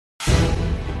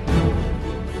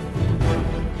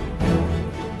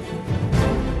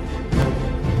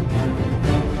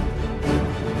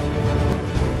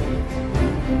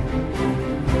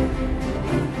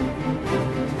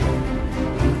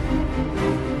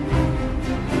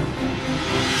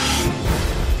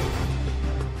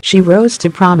She rose to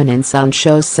prominence on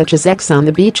shows such as X on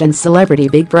the Beach and Celebrity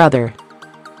Big Brother.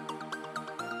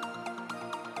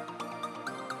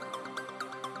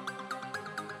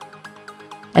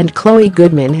 And Chloe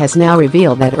Goodman has now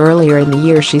revealed that earlier in the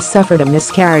year she suffered a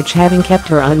miscarriage, having kept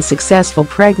her unsuccessful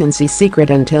pregnancy secret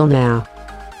until now.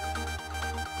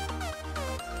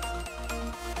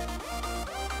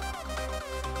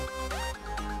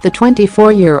 The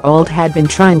 24-year-old had been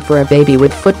trying for a baby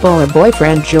with footballer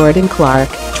boyfriend Jordan Clarke,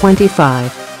 25.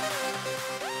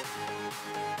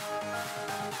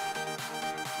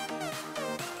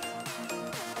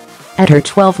 At her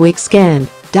 12-week scan,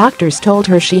 doctors told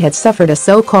her she had suffered a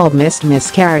so-called missed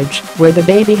miscarriage, where the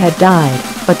baby had died,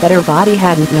 but that her body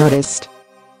hadn't noticed.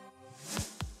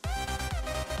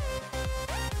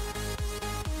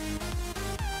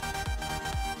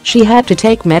 She had to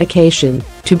take medication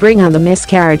to bring on the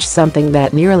miscarriage, something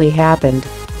that nearly happened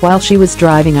while she was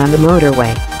driving on the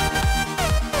motorway.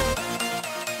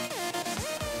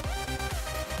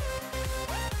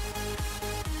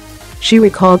 She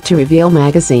recalled to Reveal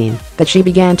magazine that she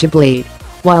began to bleed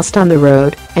whilst on the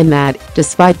road, and that,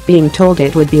 despite being told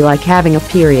it would be like having a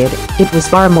period, it was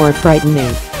far more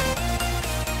frightening.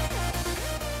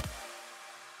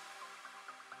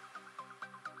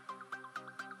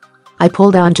 I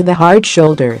pulled onto the hard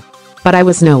shoulder, but I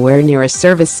was nowhere near a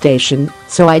service station,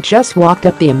 so I just walked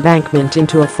up the embankment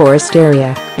into a forest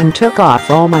area and took off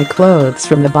all my clothes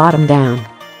from the bottom down.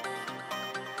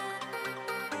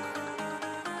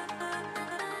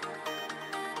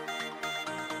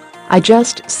 I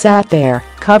just sat there,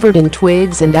 covered in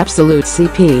twigs and absolute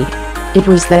CP. It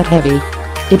was that heavy.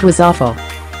 It was awful.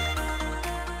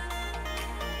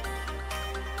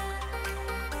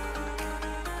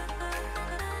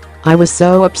 I was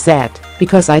so upset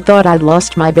because I thought I'd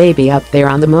lost my baby up there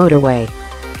on the motorway.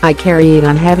 I carried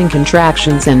on having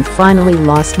contractions and finally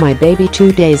lost my baby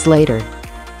 2 days later.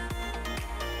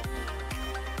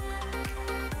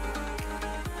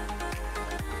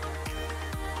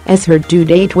 As her due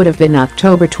date would have been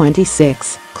October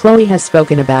 26, Chloe has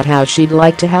spoken about how she'd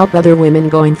like to help other women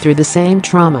going through the same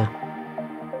trauma.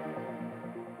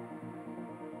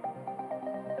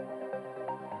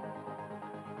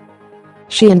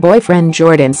 She and boyfriend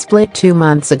Jordan split 2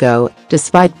 months ago,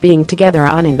 despite being together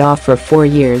on and off for 4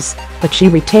 years, but she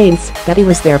retains that he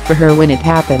was there for her when it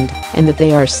happened and that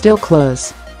they are still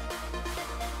close.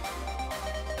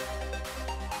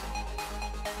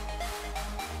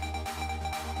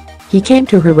 He came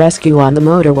to her rescue on the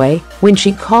motorway when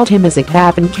she called him as it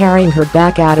happened, carrying her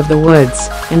back out of the woods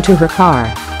and to her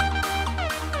car.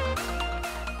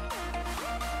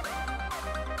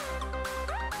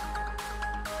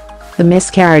 The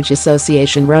Miscarriage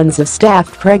Association runs a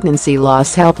staffed pregnancy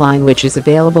loss helpline which is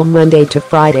available Monday to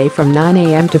Friday from 9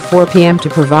 a.m. to 4 p.m. to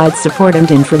provide support and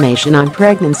information on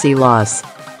pregnancy loss.